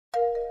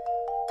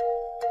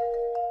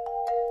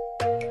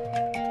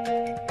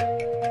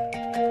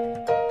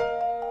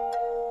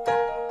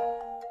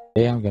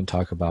I'm going to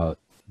talk about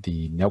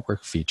the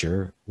network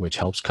feature, which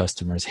helps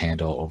customers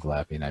handle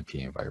overlapping IP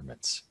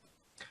environments.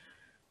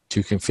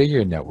 To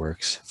configure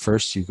networks,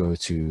 first you go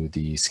to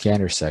the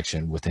scanner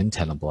section within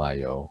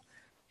Tenable.io,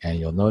 and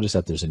you'll notice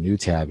that there's a new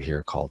tab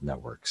here called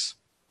Networks.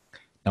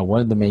 Now,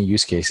 one of the main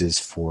use cases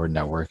for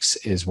networks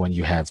is when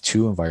you have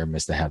two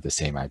environments that have the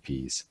same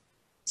IPs,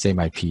 same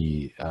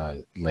IP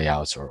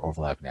layouts or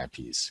overlapping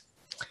IPs.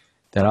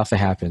 That often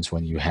happens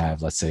when you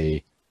have, let's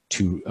say,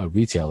 a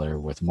retailer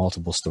with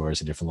multiple stores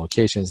in different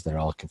locations that are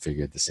all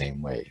configured the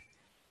same way.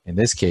 In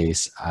this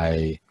case,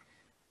 I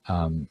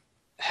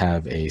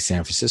have a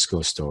San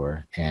Francisco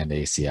store and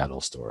a Seattle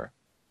store.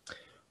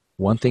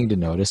 One thing to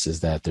notice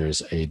is that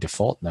there's a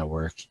default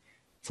network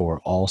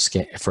for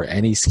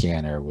any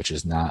scanner which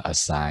is not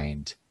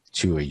assigned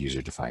to a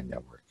user-defined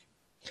network.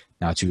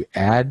 Now, to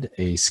add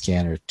a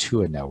scanner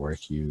to a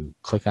network, you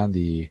click on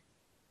the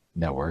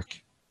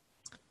network,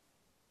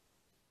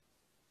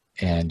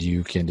 and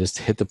you can just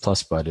hit the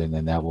plus button,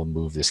 and that will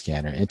move the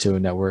scanner into a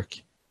network.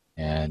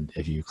 And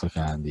if you click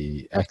on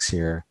the X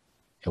here,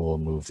 it will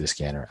move the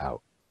scanner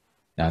out.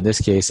 Now, in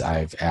this case,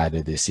 I've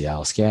added the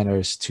Seattle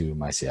scanners to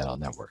my Seattle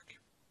network.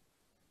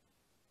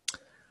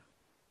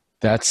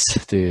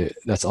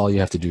 That's all you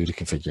have to do to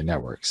configure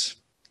networks.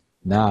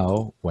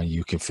 Now, when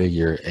you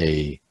configure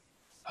a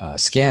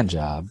scan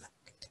job,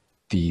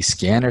 the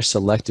scanner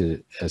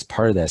selected as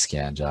part of that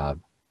scan job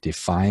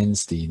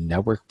defines the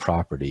network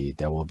property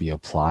that will be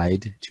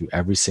applied to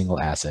every single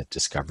asset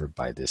discovered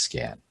by this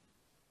scan.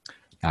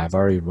 Now, I've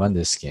already run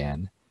this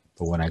scan,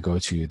 but when I go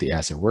to the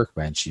asset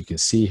workbench, you can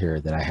see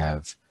here that I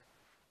have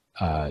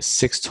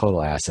 6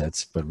 total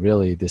assets, but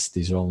really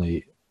these are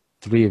only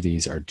 3 of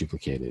these are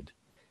duplicated.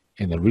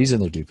 And the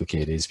reason they're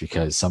duplicated is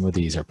because some of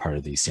these are part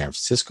of the San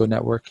Francisco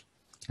network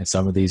and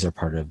some of these are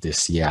part of the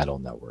Seattle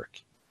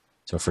network.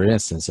 So for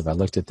instance, if I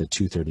looked at the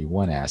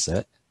 231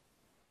 asset,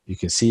 you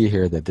can see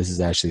here that this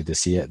is actually the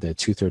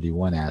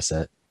 231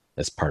 asset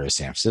that's part of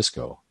San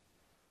Francisco.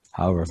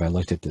 However, if I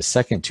looked at the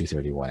second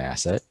 231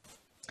 asset,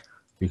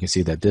 you can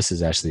see that this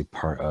is actually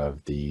part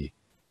of the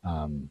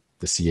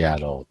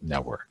Seattle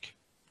network.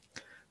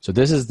 So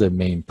this is the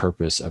main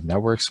purpose of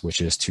networks,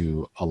 which is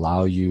to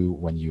allow you,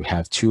 when you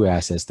have 2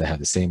 assets that have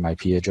the same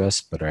IP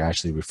address but are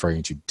actually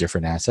referring to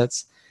different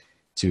assets,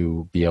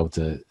 to be able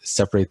to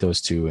separate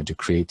those 2 and to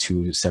create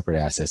 2 separate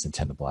assets in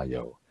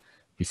Tenable.io.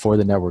 Before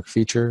the network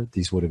feature,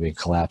 these would have been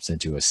collapsed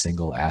into a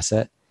single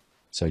asset,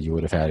 so you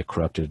would have had a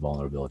corrupted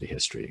vulnerability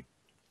history.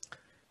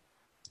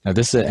 Now,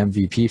 this is an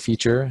MVP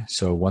feature,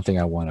 so one thing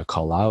I want to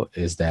call out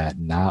is that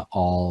not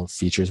all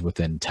features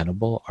within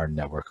Tenable are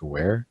network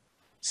aware.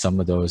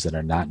 Some of those that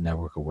are not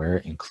network aware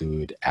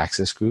include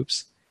access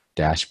groups,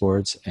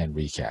 dashboards, and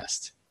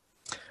recast.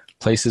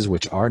 Places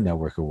which are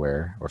network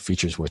aware, or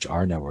features which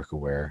are network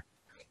aware,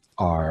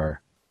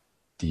 are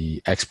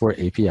the export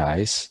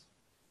APIs,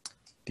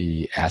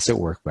 the asset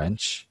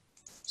workbench.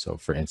 So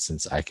for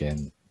instance, I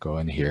can go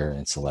in here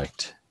and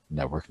select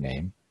network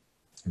name,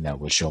 and that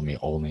would show me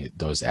only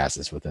those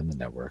assets within the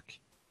network.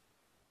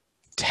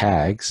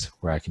 Tags,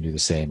 where I can do the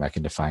same. I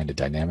can define a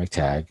dynamic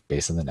tag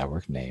based on the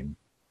network name.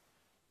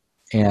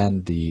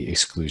 And the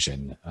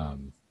exclusion,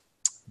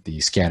 the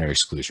scanner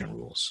exclusion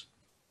rules.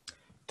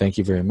 Thank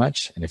you very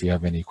much. And if you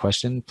have any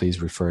question, please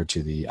refer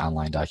to the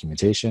online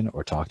documentation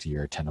or talk to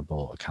your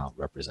Tenable account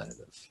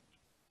representative.